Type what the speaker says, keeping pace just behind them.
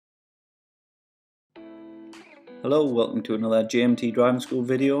Hello, welcome to another JMT Driving School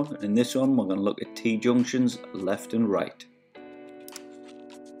video. In this one we're going to look at T-junctions left and right.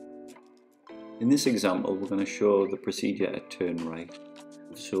 In this example we're going to show the procedure at turn right.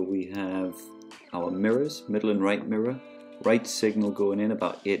 So we have our mirrors, middle and right mirror, right signal going in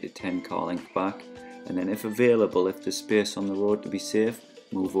about 8 to 10 car length back, and then if available, if there's space on the road to be safe,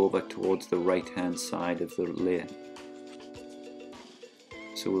 move over towards the right hand side of the lane.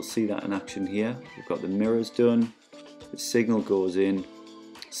 So we'll see that in action here. We've got the mirrors done, the signal goes in,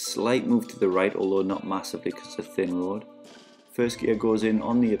 slight move to the right, although not massively because it's a thin road. First gear goes in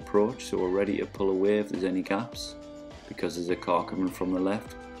on the approach, so we're ready to pull away if there's any gaps. Because there's a car coming from the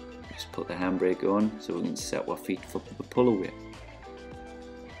left, just put the handbrake on so we can set our feet for the pull away.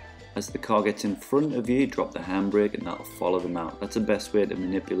 As the car gets in front of you, drop the handbrake and that'll follow them out. That's the best way to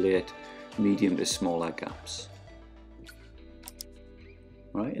manipulate medium to smaller gaps.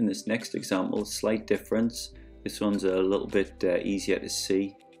 Right, in this next example, slight difference. This one's a little bit easier to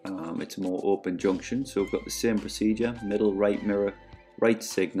see. It's a more open junction, so we've got the same procedure: middle right mirror, right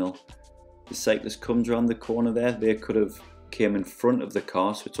signal. The cyclist comes around the corner there. They could have came in front of the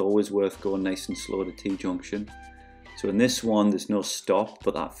car, so it's always worth going nice and slow to T-junction. So in this one, there's no stop,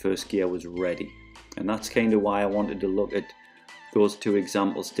 but that first gear was ready, and that's kind of why I wanted to look at those two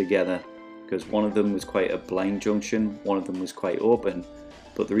examples together, because one of them was quite a blind junction, one of them was quite open.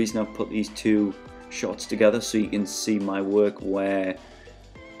 But the reason I've put these two shots together so you can see my work where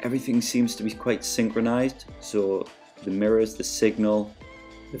everything seems to be quite synchronized. So the mirrors, the signal,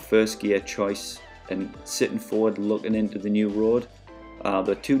 the first gear choice, and sitting forward looking into the new road.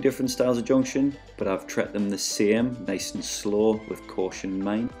 They're two different styles of junction, but I've treated them the same, nice and slow with caution in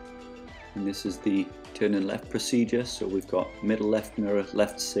mind. And this is the turning left procedure. So we've got middle left mirror,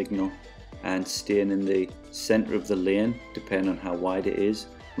 left signal, and staying in the center of the lane, depending on how wide it is.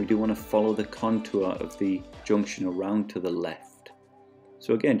 We do want to follow the contour of the junction around to the left.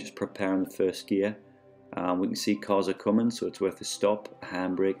 So again, just preparing the first gear. We can see cars are coming, so it's worth a stop, a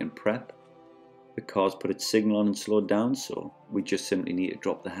handbrake and prep. The car's put its signal on and slowed down, so we just simply need to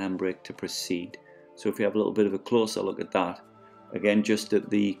drop the handbrake to proceed. So if we have a little bit of a closer look at that, again just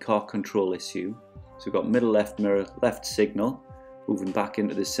at the car control issue. So we've got middle left mirror, left signal, moving back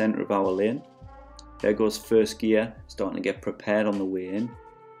into the center of our lane. There goes first gear, starting to get prepared on the way in.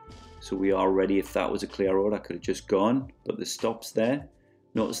 So we are ready. If that was a clear road, I could have just gone, but the stop's there.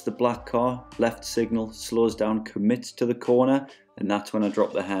 Notice the black car, left signal, slows down, commits to the corner, and that's when I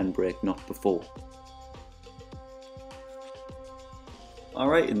drop the handbrake, not before.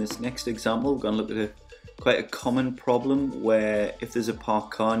 Alright, in this next example, we're going to look at quite a common problem where if there's a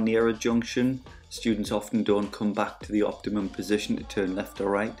parked car near a junction, students often don't come back to the optimum position to turn left or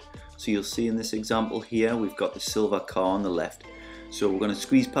right. So you'll see in this example here, we've got the silver car on the left. So we're going to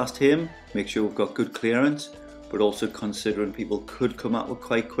squeeze past him, make sure we've got good clearance, but also considering people could come out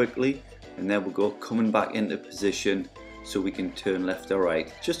quite quickly, and then we'll go coming back into position so we can turn left or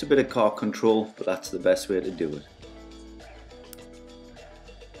right. Just a bit of car control, but that's the best way to do it.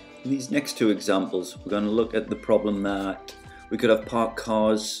 In these next two examples, we're going to look at the problem that we could have parked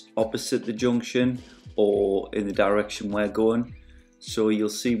cars opposite the junction or in the direction we're going. So you'll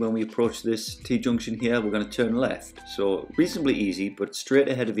see when we approach this T-junction here, we're going to turn left. So reasonably easy, but straight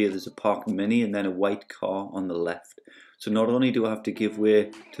ahead of you there's a parked Mini and then a white car on the left. So not only do I have to give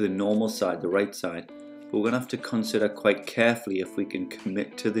way to the normal side, the right side, but we're going to have to consider quite carefully if we can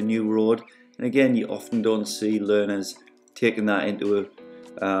commit to the new road. And again, you often don't see learners taking that into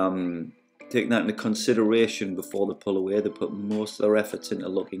consideration before they pull away. They put most of their efforts into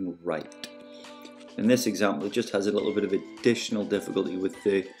looking right. In this example, it just has a little bit of additional difficulty with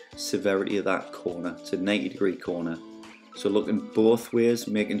the severity of that corner. It's a 90-degree corner. So looking both ways,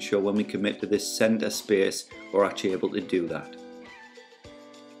 making sure when we commit to this center space, we're actually able to do that.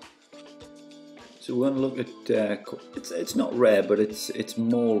 So we're going to look at, it's not rare, but it's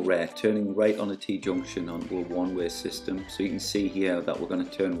more rare, turning right on a T-junction onto a one-way system. So you can see here that we're going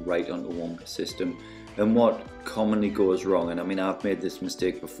to turn right onto a one-way system. And what commonly goes wrong, and I mean I've made this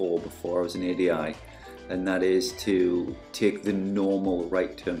mistake before I was an ADI, and that is to take the normal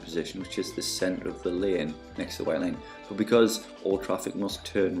right turn position, which is the center of the lane next to the white line. But because all traffic must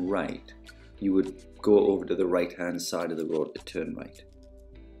turn right, you would go over to the right hand side of the road to turn right.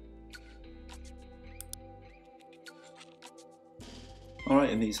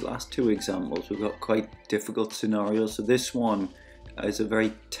 Alright, in these last two examples we've got quite difficult scenarios. So this one is a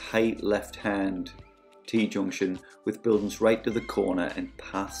very tight left hand T-junction with buildings right to the corner and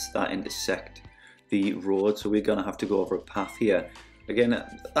paths that intersect the road, so we're going to have to go over a path here. Again,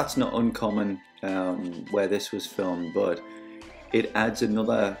 that's not uncommon where this was filmed, but it adds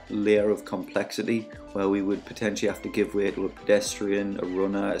another layer of complexity where we would potentially have to give way to a pedestrian, a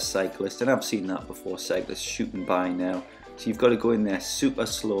runner, a cyclist, and I've seen that before, cyclists shooting by now. So you've got to go in there super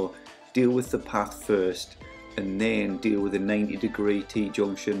slow, deal with the path first, and then deal with a 90-degree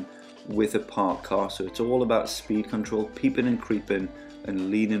T-junction with a parked car. So it's all about speed control, peeping and creeping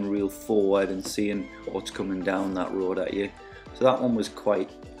and leaning real forward and seeing what's coming down that road at you. So that one was quite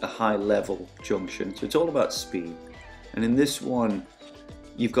a high level junction, so it's all about speed. And in this one,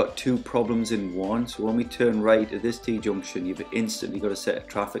 you've got two problems in one. So when we turn right at this T-junction, you've instantly got a set of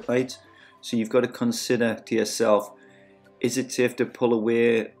traffic lights. So you've got to consider to yourself, is it safe to pull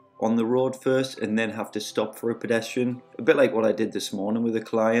away on the road first and then have to stop for a pedestrian? A bit like what I did this morning with a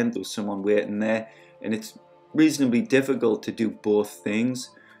client. There was someone waiting there, and it's reasonably difficult to do both things.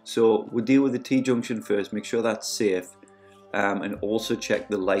 So we'll deal with the T-junction first, make sure that's safe. And also check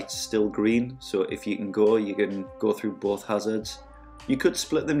the light's still green, so if you can go through both hazards. You could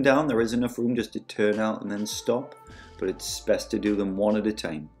split them down, there is enough room just to turn out and then stop, but it's best to do them one at a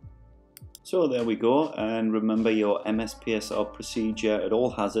time. So there we go, and remember your MSPSR procedure at all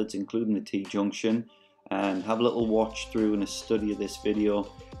hazards, including the T-junction, and have a little watch through and a study of this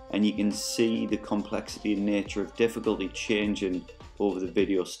video, and you can see the complexity and nature of difficulty changing over the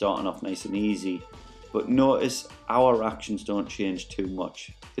video, starting off nice and easy. But notice our actions don't change too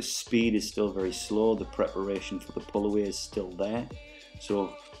much. The speed is still very slow, the preparation for the pull away is still there.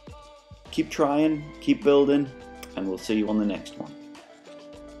 So keep trying, keep building, and we'll see you on the next one.